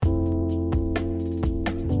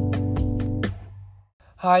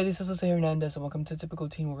Hi, this is Jose Hernandez, and welcome to Typical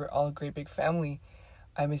Teen, where we're all a great big family.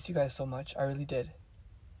 I missed you guys so much. I really did.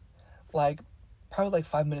 Probably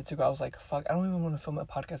 5 minutes ago, I was like, fuck, I don't even want to film a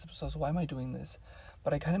podcast episode, so why am I doing this?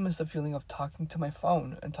 But I kind of miss the feeling of talking to my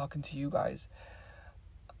phone and talking to you guys.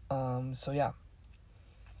 So yeah.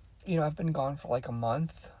 I've been gone for a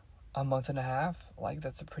month and a half.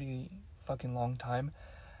 That's a pretty fucking long time.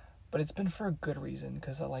 But it's been for a good reason,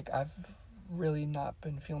 because I've really not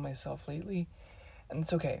been feeling myself lately. And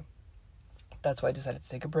it's okay. That's why I decided to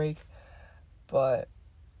take a break. But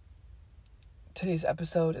today's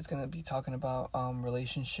episode is going to be talking about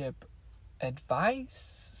relationship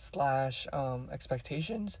advice /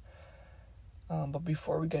 expectations. But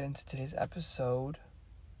before we get into today's episode,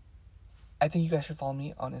 I think you guys should follow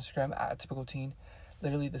me on Instagram at Typical Teen.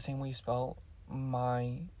 Literally the same way you spell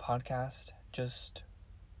my podcast, just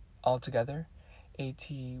all together.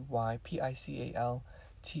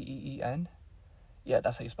 ATYPICALTEEN. Yeah,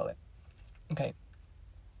 that's how you spell it. Okay.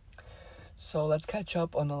 So let's catch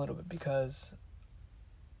up on a little bit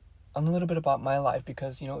about my life,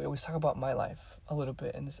 because we always talk about my life a little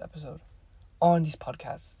bit in this episode on these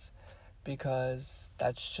podcasts, because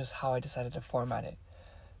that's just how I decided to format it.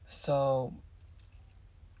 So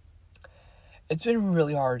it's been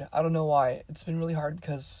really hard. I don't know why. It's been really hard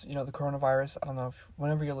because, the coronavirus. I don't know if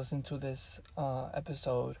whenever you're listening to this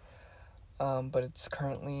episode, but it's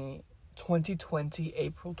currently 2020,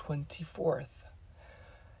 April 24th.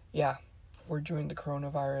 Yeah, we're doing the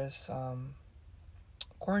coronavirus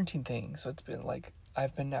quarantine thing. So it's been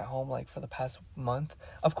I've been at home for the past month.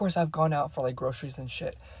 Of course, I've gone out for groceries and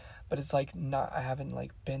shit, but it's I haven't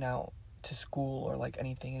been out to school or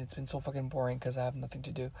anything, and it's been so fucking boring because I have nothing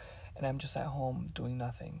to do, and I'm just at home doing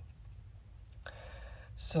nothing.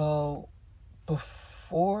 So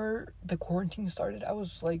before the quarantine started, I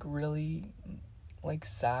was really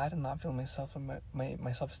sad and not feeling myself, and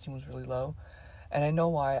my self-esteem was really low. And I know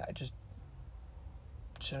why.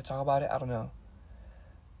 Should I talk about it? I don't know.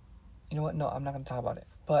 You know what? No, I'm not going to talk about it.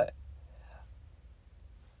 But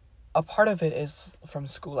a part of it is from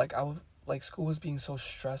school. School was being so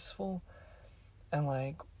stressful,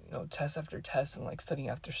 and test after test, and studying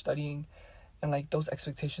after studying, and those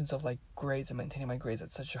expectations of grades and maintaining my grades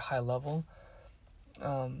at such a high level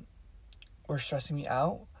were stressing me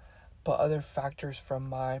out. But other factors from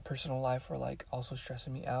my personal life were also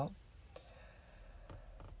stressing me out.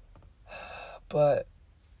 But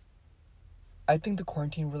I think the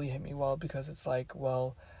quarantine really hit me well, because it's I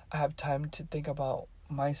have time to think about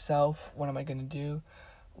myself. What am I going to do?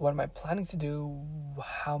 What am I planning to do?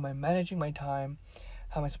 How am I managing my time?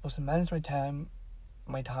 How am I supposed to manage my time?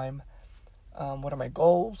 What are my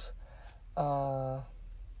goals? And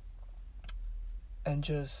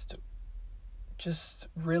just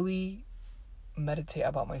really meditate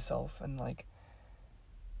about myself, and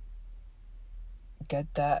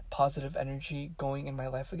get that positive energy going in my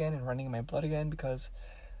life again and running in my blood again, because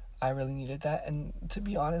I really needed that. And to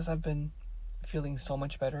be honest, I've been feeling so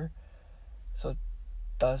much better. So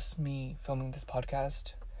thus me filming this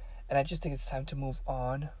podcast. And I just think it's time to move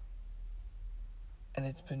on. And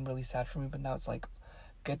it's been really sad for me, but now it's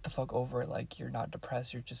get the fuck over it. You're not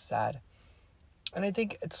depressed, you're just sad. And I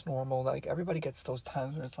think it's normal. Everybody gets those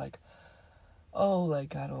times where it's oh, I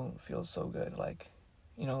don't feel so good. I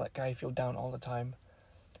feel down all the time.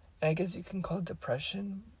 And I guess you can call it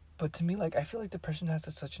depression. But to me, I feel depression has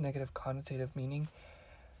such a negative connotative meaning.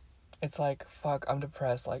 It's fuck, I'm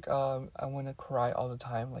depressed. I want to cry all the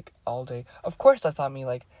time, all day. Of course, that's not me.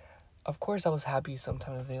 Of course I was happy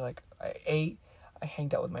sometime of the day. I ate, I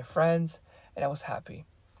hanged out with my friends, and I was happy.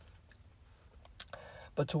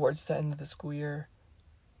 But towards the end of the school year,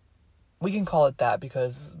 we can call it that,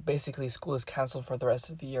 because basically school is canceled for the rest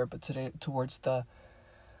of the year. But towards the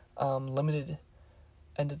limited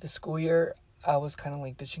end of the school year, I was kind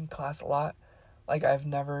of ditching class a lot. I've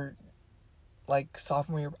never,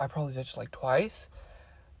 sophomore year, I probably ditched twice.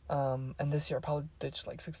 And this year I probably ditched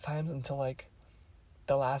 6 times, until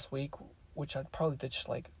the last week, which I probably ditched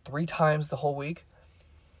 3 times the whole week.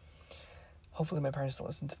 Hopefully my parents don't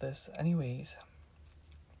listen to this. Anyways,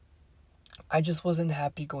 I just wasn't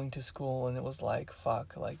happy going to school, and it was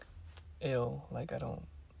fuck, ew, I don't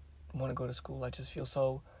want to go to school. I just feel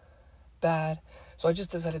so bad. So I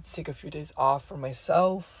just decided to take a few days off for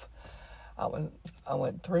myself. I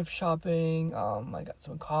went thrift shopping. I got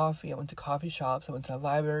some coffee. I went to coffee shops. I went to the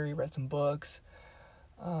library, read some books.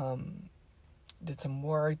 Did some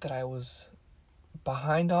work that I was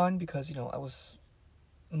behind on, because I was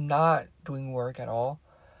not doing work at all.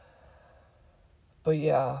 But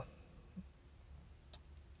yeah.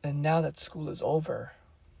 And now that school is over,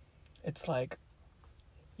 it's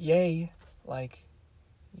yay,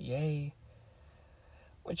 Yay.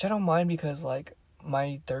 Which I don't mind because, like,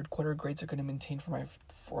 my third quarter grades are going to maintain for my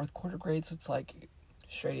fourth quarter grades. So it's like,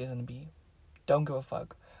 straight A's and a B. Don't give a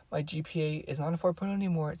fuck. My GPA is not a 4.0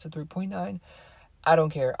 anymore. It's a 3.9. I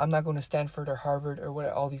don't care. I'm not going to Stanford or Harvard or what,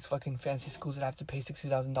 all these fucking fancy schools that have to pay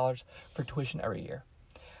 $60,000 for tuition every year.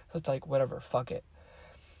 So it's like, whatever, fuck it.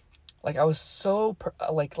 Like, I was so,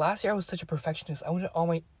 last year I was such a perfectionist. I wanted all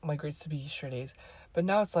my grades to be straight A's. But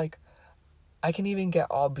now it's like, I can even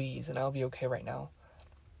get all B's and I'll be okay right now.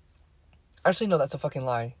 Actually, no, that's a fucking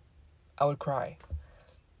lie. I would cry.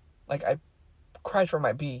 Like, I cried for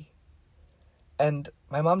my B. And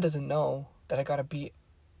my mom doesn't know that I got a B,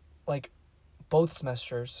 like, both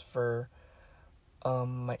semesters for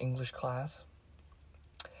my English class.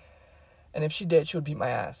 And if she did, she would beat my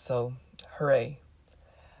ass. So, hooray.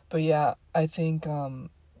 But yeah, I think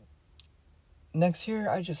next year,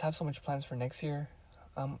 I just have so much plans for next year.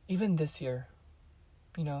 Even this year,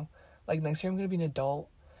 you know. Like, next year I'm going to be an adult.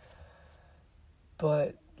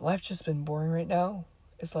 But life's just been boring right now.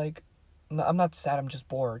 It's like, I'm not sad, I'm just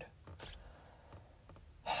bored.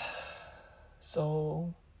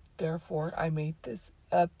 So, therefore, I made this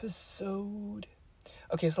episode.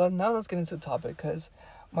 Okay, so now let's get into the topic, because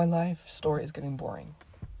my life story is getting boring.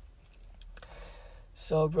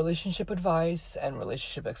 So, relationship advice and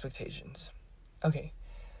relationship expectations. Okay,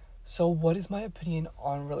 so what is my opinion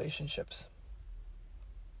on relationships?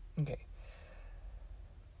 Okay.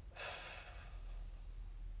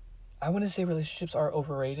 I want to say relationships are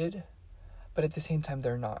overrated, but at the same time,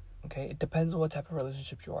 they're not. Okay, it depends on what type of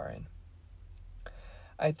relationship you are in.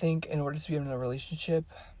 I think in order to be in a relationship,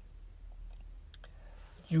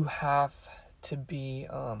 you have to be,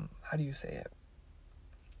 how do you say it?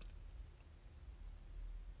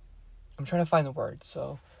 I'm trying to find the word.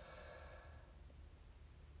 So,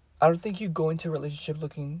 I don't think you go into a relationship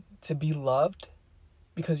looking to be loved,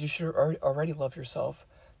 because you should already love yourself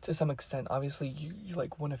to some extent. Obviously, you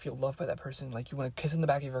like want to feel loved by that person. Like, you want to kiss in the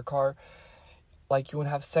back of your car. Like, you want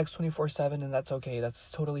to have sex 24/7, and that's okay.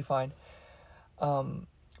 That's totally fine.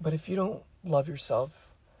 But if you don't love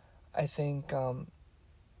yourself, I think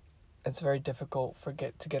it's very difficult to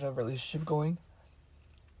get a relationship going.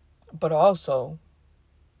 But also,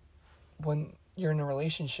 when you're in a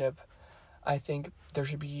relationship, I think there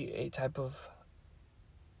should be a type of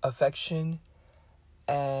affection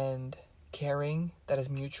and caring that is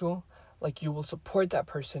mutual. Like, you will support that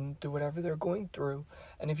person through whatever they're going through.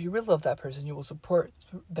 And if you really love that person, you will support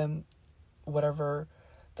them whatever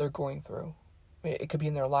they're going through. It could be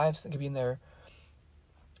in their lives. It could be in their,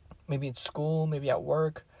 maybe at school, maybe at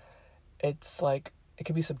work. It's like, it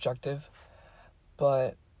could be subjective.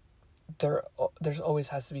 But there's always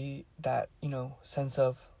has to be that, sense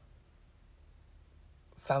of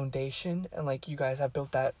foundation. And, like, you guys have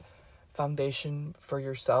built that foundation for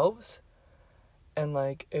yourselves. And,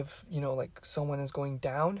 like, if, like, someone is going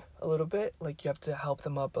down a little bit, like, you have to help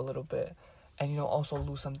them up a little bit. And, also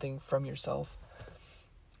lose something from yourself.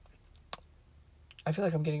 I feel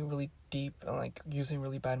like I'm getting really deep and, like, using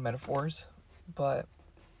really bad metaphors. But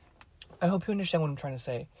I hope you understand what I'm trying to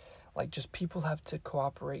say. Like, just people have to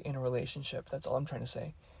cooperate in a relationship. That's all I'm trying to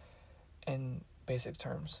say in basic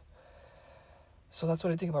terms. So that's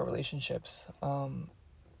what I think about relationships.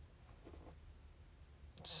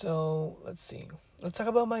 So, let's see. Let's talk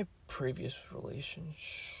about my previous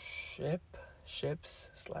ships.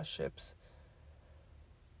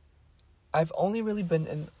 I've only really been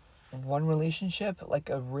in one relationship, like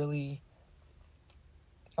a real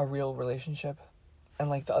relationship. And,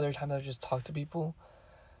 like, the other times I've just talked to people,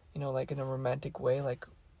 like, in a romantic way, like,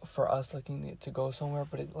 for us looking to go somewhere,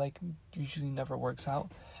 but it, like, usually never works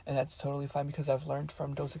out. And that's totally fine, because I've learned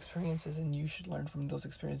from those experiences, and you should learn from those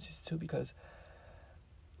experiences too, because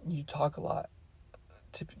you talk a lot.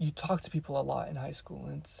 You talk to people a lot in high school,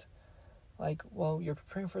 and it's like, well, you're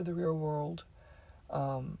preparing for the real world.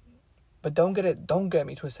 But don't get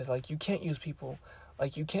me twisted. Like, you can't use people.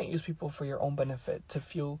 Like, you can't use people for your own benefit to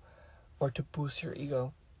fuel or to boost your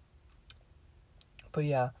ego. But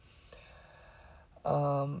yeah.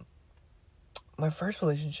 My first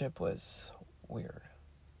relationship was weird.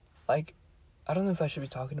 Like, I don't know if I should be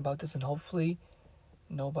talking about this, and hopefully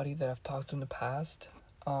nobody that I've talked to in the past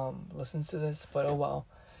listens to this, but oh well.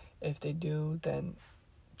 If they do, then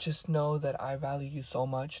just know that I value you so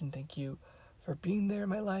much, and thank you for being there in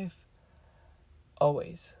my life.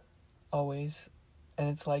 Always. And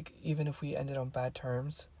it's like, even if we ended on bad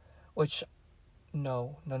terms, which,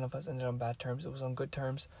 no, none of us ended on bad terms. It was on good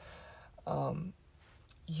terms.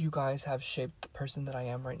 You guys have shaped the person that I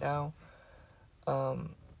am right now.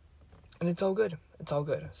 And it's all good.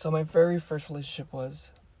 So my very first relationship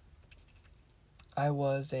was I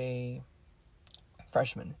was a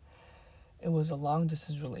freshman. It was a long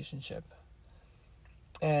distance relationship.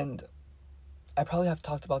 And I probably have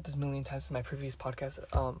talked about this a million times in my previous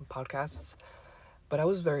podcasts, but I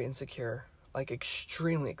was very insecure, like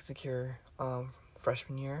extremely insecure,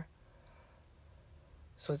 freshman year.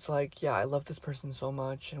 So it's like, yeah, I love this person so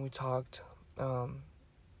much, and we talked,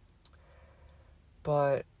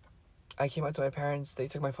 but I came out to my parents, they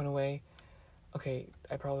took my phone away. Okay,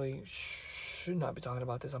 I probably should not be talking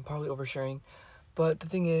about this, I'm probably oversharing, but the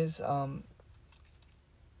thing is, I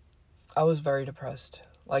was very depressed.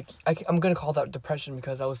 Like, I'm gonna call that depression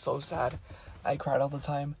because I was so sad. I cried all the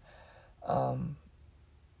time.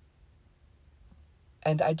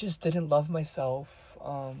 And I just didn't love myself.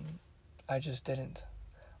 I just didn't.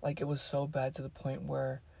 Like, it was so bad to the point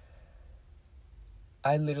where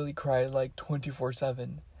I literally cried, like,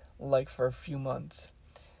 24/7, like, for a few months.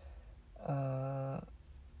 But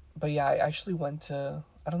yeah, I actually went to,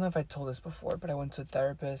 I don't know if I told this before, but I went to a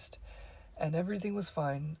therapist, and everything was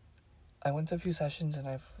fine. I went to a few sessions, and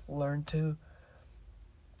I learned to,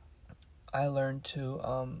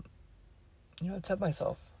 accept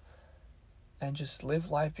myself and just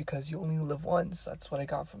live life, because you only live once. That's what I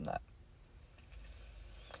got from that.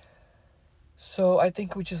 So I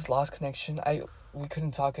think we just lost connection. We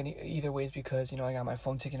couldn't talk either ways because, I got my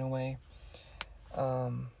phone taken away.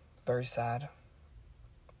 Very sad.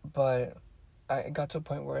 But I got to a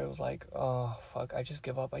point where it was like, oh fuck, I just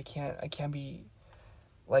give up. I can't be,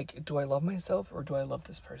 like, do I love myself or do I love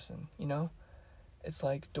this person? It's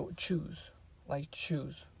like, choose,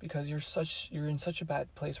 because you're in such a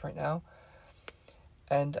bad place right now,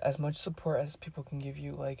 and as much support as people can give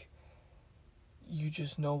you, like, you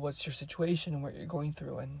just know what's your situation and what you're going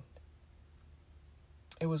through, and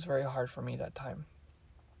it was very hard for me that time.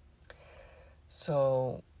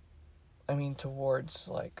 So, towards,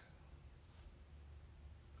 like,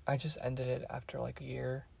 I just ended it after, like, a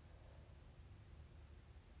year,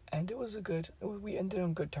 and we ended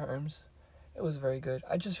on good terms. It was very good.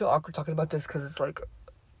 I just feel awkward talking about this because it's like,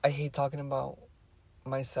 I hate talking about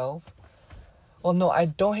myself. Well, no, I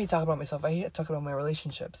don't hate talking about myself. I hate talking about my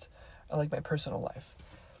relationships. I like my personal life.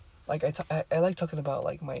 Like, I like talking about,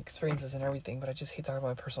 like, my experiences and everything, but I just hate talking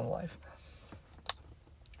about my personal life.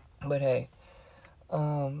 But hey,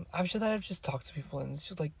 after that, I've just talked to people, and it's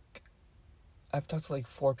just like, I've talked to like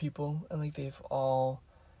 4 people, and like they've all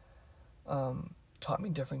taught me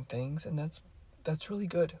different things, and that's really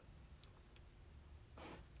good.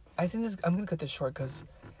 I think I'm gonna cut this short because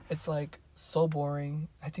it's like so boring.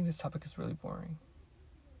 I think this topic is really boring.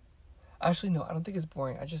 Actually, no, I don't think it's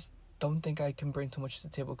boring. I just don't think I can bring too much to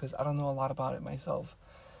the table because I don't know a lot about it myself.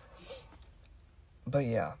 But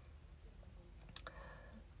yeah.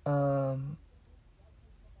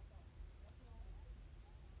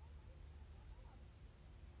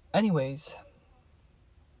 Anyways,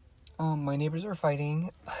 my neighbors are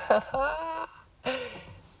fighting.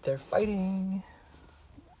 They're fighting.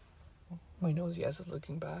 My nosy ass is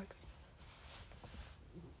looking back.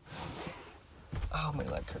 Oh, my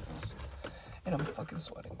leg hurts. And I'm fucking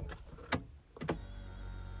sweating.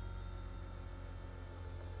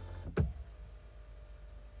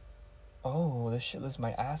 Oh, this shit lifts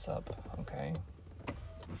my ass up. Okay.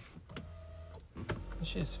 This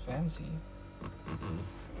shit is fancy.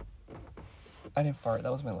 I didn't fart.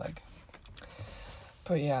 That was my leg.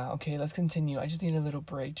 But yeah, okay, let's continue. I just need a little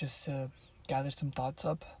break just to gather some thoughts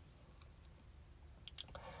up.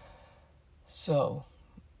 So,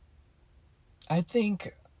 I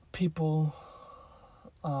think people,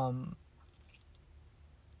 some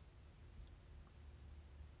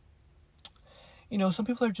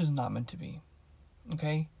people are just not meant to be,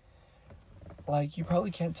 okay? Like, you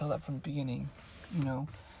probably can't tell that from the beginning,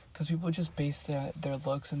 because people just base their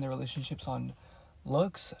looks and their relationships on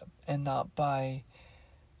looks and not by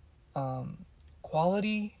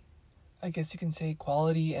quality. I guess you can say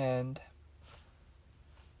quality and,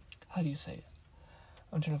 how do you say it?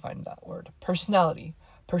 I'm trying to find that word. Personality.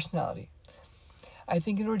 I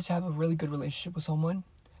think in order to have a really good relationship with someone,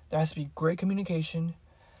 there has to be great communication.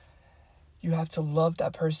 You have to love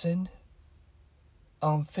that person,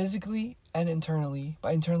 physically and internally.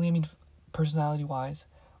 By internally, I mean personality-wise.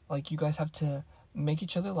 Like, you guys have to make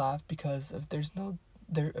each other laugh, because if there's not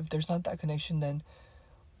that connection, then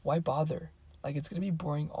why bother? Like, it's gonna be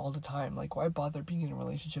boring all the time. Like, why bother being in a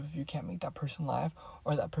relationship if you can't make that person laugh,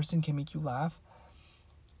 or that person can make you laugh?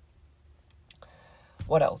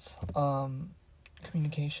 What else?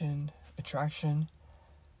 Communication, attraction,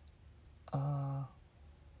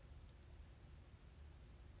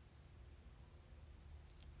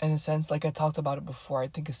 in a sense, like I talked about it before, I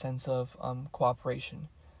think a sense of cooperation.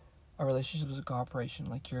 a relationship is a cooperation.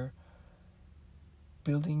 Like, you're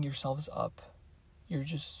building yourselves up. You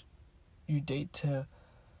date to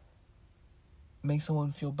make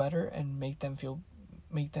someone feel better and make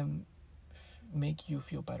you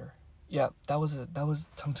feel better. Yeah, that was a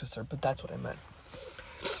tongue twister, but that's what I meant.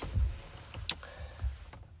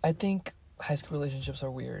 I think high school relationships are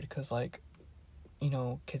weird because, like,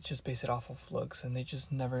 kids just base it off of looks, and they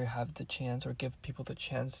just never have the chance or give people the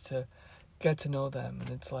chance to get to know them. And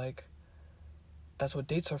it's like, that's what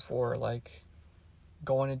dates are for. Like,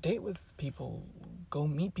 go on a date with people, go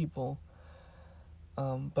meet people.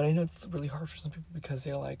 But I know it's really hard for some people because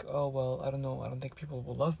they're like, oh, well, I don't know, I don't think people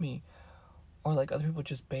will love me. Or, like, other people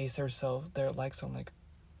just base their likes on, like,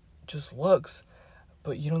 just looks.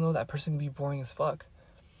 But you don't know that person can be boring as fuck.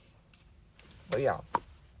 But yeah,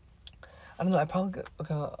 I don't know, I probably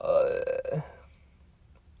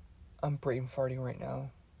I'm brain farting right now.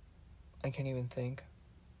 I can't even think.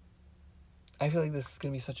 I feel like this is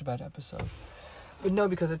gonna be such a bad episode. But no,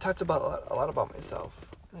 because I talked about a lot about myself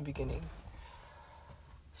in the beginning.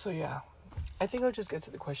 So yeah, I think I'll just get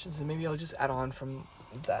to the questions and maybe I'll just add on from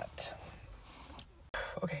that.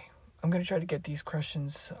 Okay, I'm gonna try to get these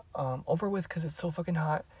questions over with because it's so fucking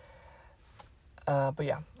hot. But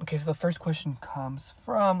yeah, okay, so the first question comes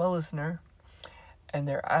from a listener, and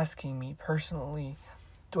they're asking me personally,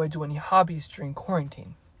 do I do any hobbies during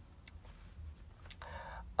quarantine?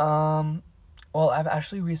 Well, I've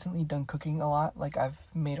actually recently done cooking a lot. Like, I've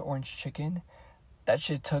made orange chicken. That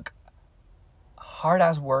shit took hard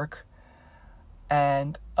ass work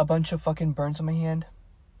and a bunch of fucking burns on my hand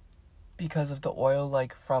because of the oil,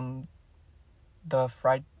 like, from the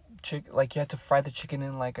fried chicken. Like, you had to fry the chicken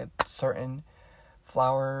in, like, a certain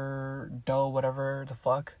flour dough, whatever the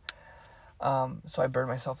fuck. So I burned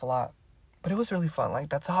myself a lot, but it was really fun. Like,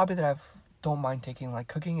 that's a hobby that don't mind taking. Like,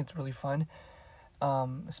 cooking, it's really fun,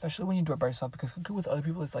 especially when you do it by yourself, because cooking with other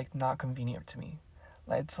people is, like, not convenient to me.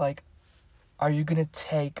 Like, it's like, are you gonna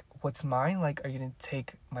take what's mine? Like, are you gonna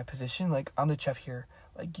take my position? Like, I'm the chef here.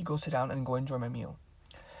 Like, you go sit down and go enjoy my meal.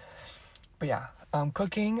 But yeah,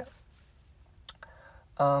 cooking,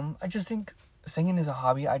 I just think singing is a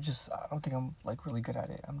hobby. I don't think I'm, like, really good at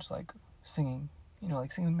it. I'm just, like, singing,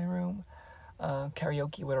 like, singing in my room,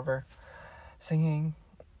 karaoke, whatever, singing.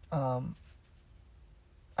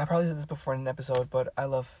 I probably said this before in an episode, but I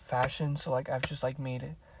love fashion, so, like, I've just, like,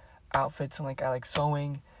 made outfits, and, like, I like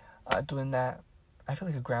sewing, doing that. I feel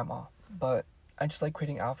like a grandma, but I just like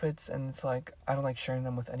creating outfits, and it's like, I don't like sharing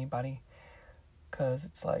them with anybody, because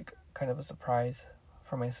it's, like, kind of a surprise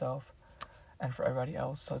for myself and for everybody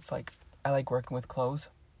else. So it's like, I like working with clothes.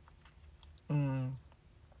 And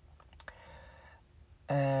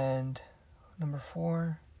number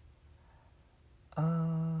 4,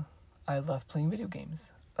 I love playing video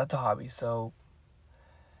games. That's a hobby, so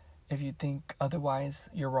if you think otherwise,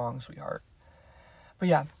 you're wrong, sweetheart. But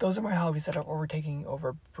yeah, those are my hobbies that I'm overtaking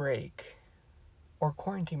over break, or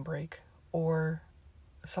quarantine break, or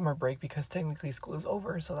summer break, because technically school is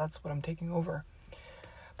over, so that's what I'm taking over.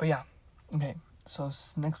 But yeah, okay, so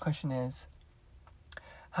next question is,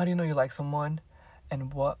 how do you know you like someone,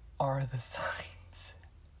 and what are the signs?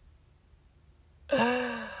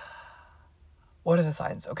 What are the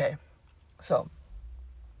signs? Okay, so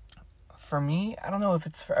for me, I don't know if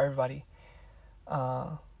it's for everybody.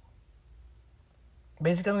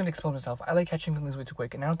 Basically, I'm going to explain myself. I like catching feelings way too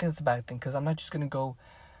quick, and I don't think that's a bad thing, because I'm not just going to go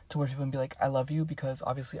towards people and be like, I love you, because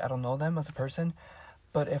obviously I don't know them as a person.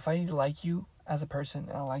 But if I like you as a person,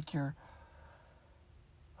 and I like your,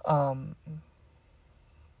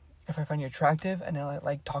 if I find you attractive, and I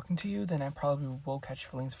like talking to you, then I probably will catch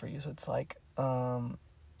feelings for you. So it's like,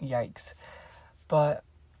 yikes. But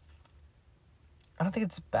I don't think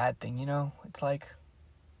it's a bad thing, It's like,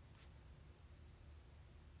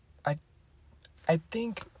 I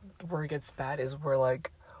think where it gets bad is where,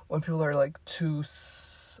 like, when people are, like, too,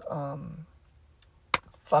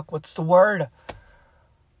 what's the word?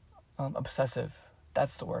 Obsessive.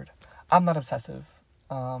 That's the word. I'm not obsessive.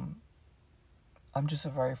 I'm just a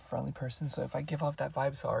very friendly person, so if I give off that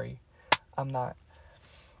vibe, sorry. I'm not.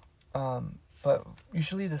 But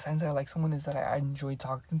usually the signs that I like someone is that I enjoy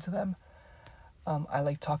talking to them. I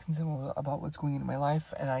like talking to them about what's going on in my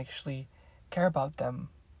life, and I actually care about them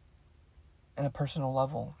in a personal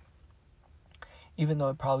level. Even though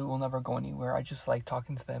it probably will never go anywhere, I just like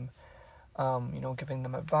talking to them, giving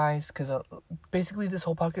them advice, because basically this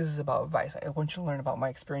whole podcast is about advice. I want you to learn about my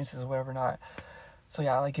experiences or whatever not. So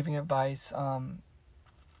yeah, I like giving advice.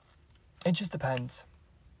 It just depends.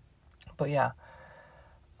 But yeah,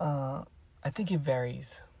 I think it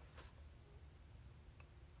varies.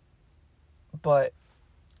 But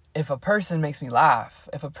if a person makes me laugh,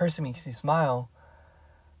 if a person makes me smile,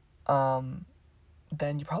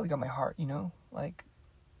 then you probably got my heart, you know? Like,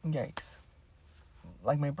 yikes.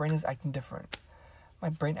 Like, my brain is acting different. My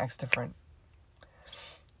brain acts different.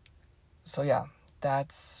 So, yeah,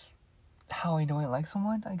 that's how I know I like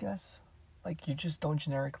someone, I guess. Like, you just don't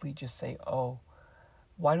generically just say, oh,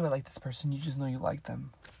 why do I like this person? You just know you like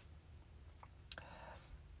them.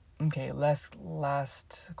 Okay,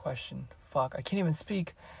 last question. Fuck, I can't even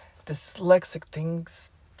speak. Dyslexic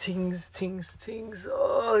things.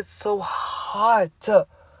 Oh, it's so hot.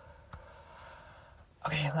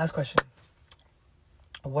 Okay, last question.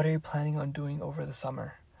 What are you planning on doing over the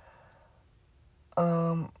summer?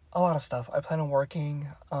 A lot of stuff. I plan on working,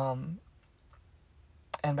 and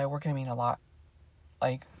by working I mean a lot.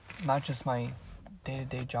 Like, not just my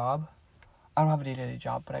day-to-day job. I don't have a day-to-day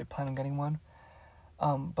job, but I plan on getting one.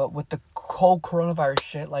 But with the whole coronavirus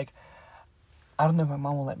shit, like, I don't know if my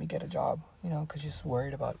mom will let me get a job, you know, because she's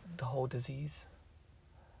worried about the whole disease.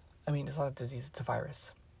 I mean, it's not a disease, it's a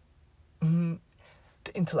virus. The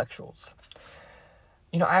intellectuals.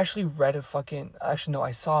 You know, I actually read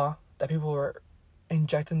I saw that people were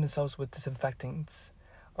injecting themselves with disinfectants,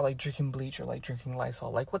 or like drinking bleach, or like drinking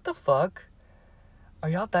Lysol. Like, what the fuck? Are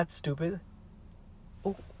y'all that stupid?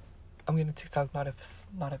 Oh, I'm getting TikTok notifs.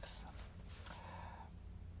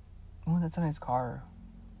 Oh, that's a nice car.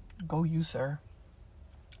 Go you, sir.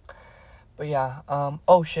 But yeah,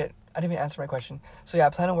 oh shit, I didn't even answer my question. So yeah, I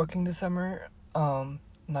plan on working this summer,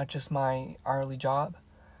 not just my hourly job.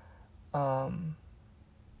 And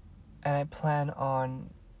I plan on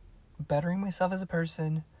bettering myself as a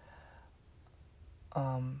person,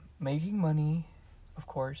 making money, of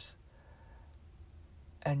course,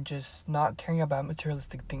 and just not caring about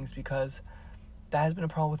materialistic things, because that has been a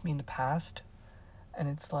problem with me in the past. And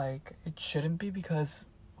it's like, it shouldn't be, because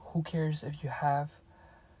who cares if you have,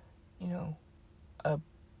 you know, a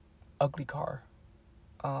ugly car.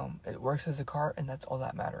 It works as a car, and that's all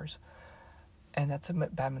that matters. And that's a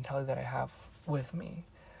bad mentality that I have with me.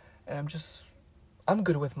 And I'm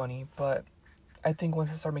good with money, but I think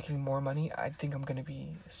once I start making more money, I think I'm gonna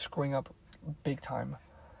be screwing up big time.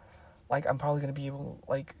 Like, I'm probably gonna be able,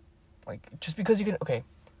 like, just because you can, okay,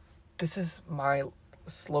 this is my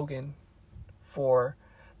slogan for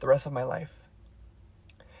the rest of my life.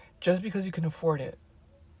 Just because you can afford it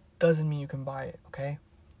doesn't mean you can buy it, okay?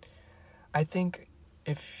 I think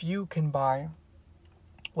if you can buy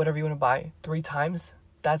whatever you want to buy 3 times,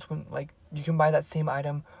 that's when, like, you can buy that same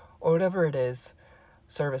item or whatever it is,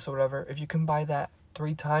 service or whatever. If you can buy that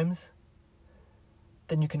 3 times,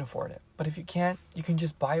 then you can afford it. But if you can't, you can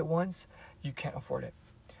just buy it once, you can't afford it.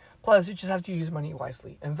 Plus, you just have to use money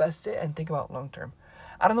wisely. Invest it and think about long term.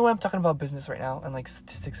 I don't know why I'm talking about business right now and like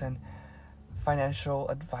statistics and financial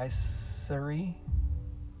advisory.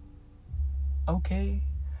 Okay.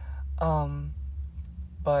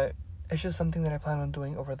 But it's just something that I plan on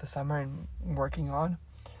doing over the summer and working on.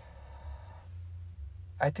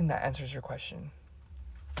 I think that answers your question.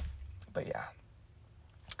 But yeah.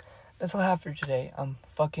 That's all I have for today. I'm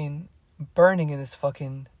fucking burning in this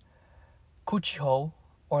fucking coochie hole.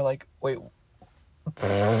 Or like, wait.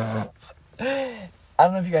 I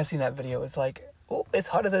don't know if you guys seen that video. It's like, oh, it's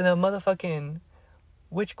hotter than a motherfucking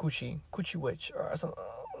witch coochie witch, or something.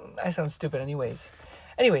 I sound stupid anyways,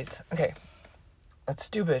 okay. That's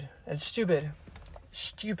stupid.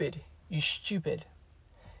 You stupid.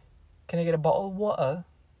 Can I get a bottle of water?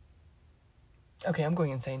 Okay, I'm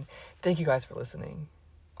going insane. Thank you guys for listening,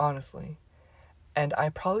 honestly. And I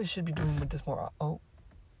probably should be doing this more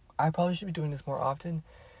often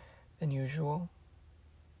than usual,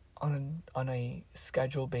 on a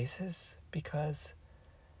scheduled basis, because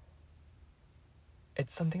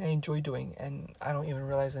it's something I enjoy doing, and I don't even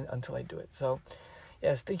realize it until I do it. So,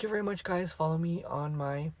 yes, thank you very much, guys. Follow me on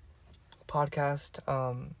my podcast,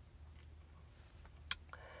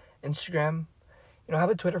 Instagram. You know, I have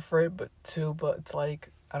a Twitter for it, but it's like,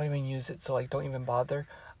 I don't even use it, so like, don't even bother,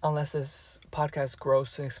 unless this podcast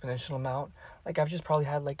grows to an exponential amount. Like, I've just probably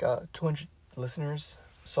had like 200 listeners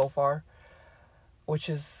so far, which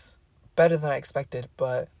is better than I expected,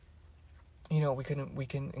 but you know, we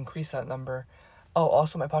can increase that number. Oh,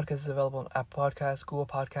 also my podcast is available on Apple Podcasts, Google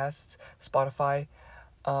Podcasts, Spotify,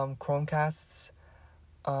 Chromecasts,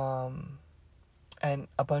 and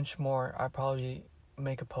a bunch more. I probably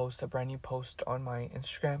make a brand new post on my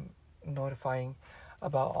Instagram, notifying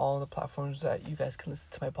about all the platforms that you guys can listen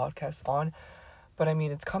to my podcast on. But I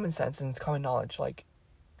mean, it's common sense and it's common knowledge. Like,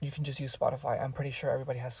 you can just use Spotify. I'm pretty sure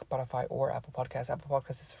everybody has Spotify or Apple Podcasts. Apple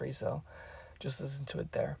Podcasts is free, so just listen to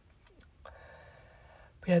it there.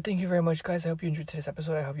 But yeah, thank you very much, guys. I hope you enjoyed today's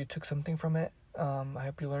episode. I hope you took something from it. I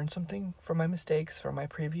hope you learned something from my mistakes, from my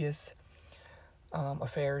previous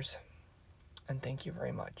affairs. And thank you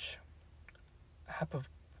very much. Have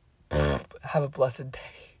a blessed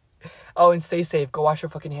day. Oh, and stay safe. Go wash your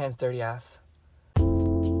fucking hands, dirty ass.